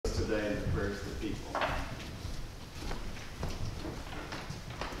today and the prayers of the people.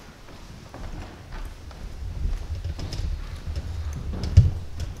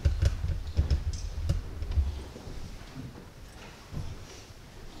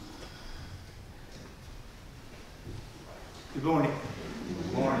 Good morning.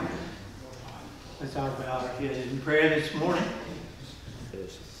 Good morning. Let's all bow our heads in prayer this morning.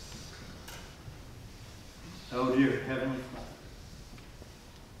 Oh, dear Heavenly Father,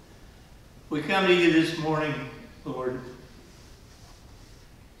 we come to you this morning, Lord,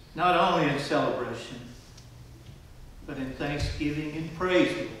 not only in celebration, but in thanksgiving and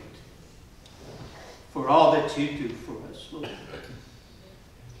praise, Lord, for all that you do for us, Lord.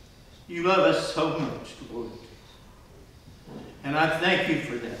 You love us so much, Lord. And I thank you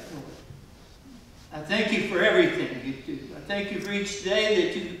for that, Lord. I thank you for everything you do. I thank you for each day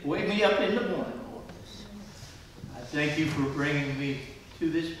that you wake me up in the morning, Lord. I thank you for bringing me to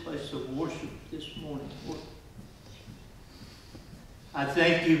this place of worship this morning, Lord. I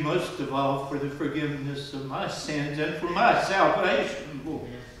thank you most of all for the forgiveness of my sins and for my salvation, Lord.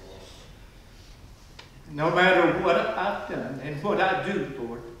 No matter what I've done and what I do,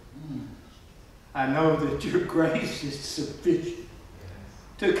 Lord, I know that your grace is sufficient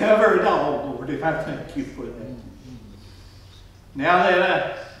to cover it all, Lord, and I thank you for that. Now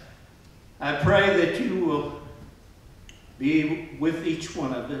that I pray that you will be with each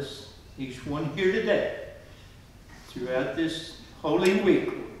one of us, each one here today, throughout this Holy Week,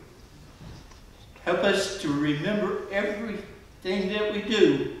 Lord. Help us to remember everything that we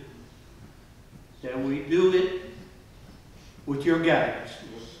do it with your guidance,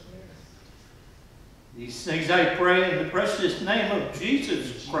 Lord. These things I pray in the precious name of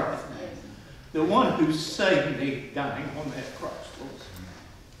Jesus Christ, the one who saved me dying on that cross, Lord.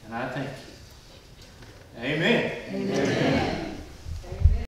 And I thank you. Amen. Amen.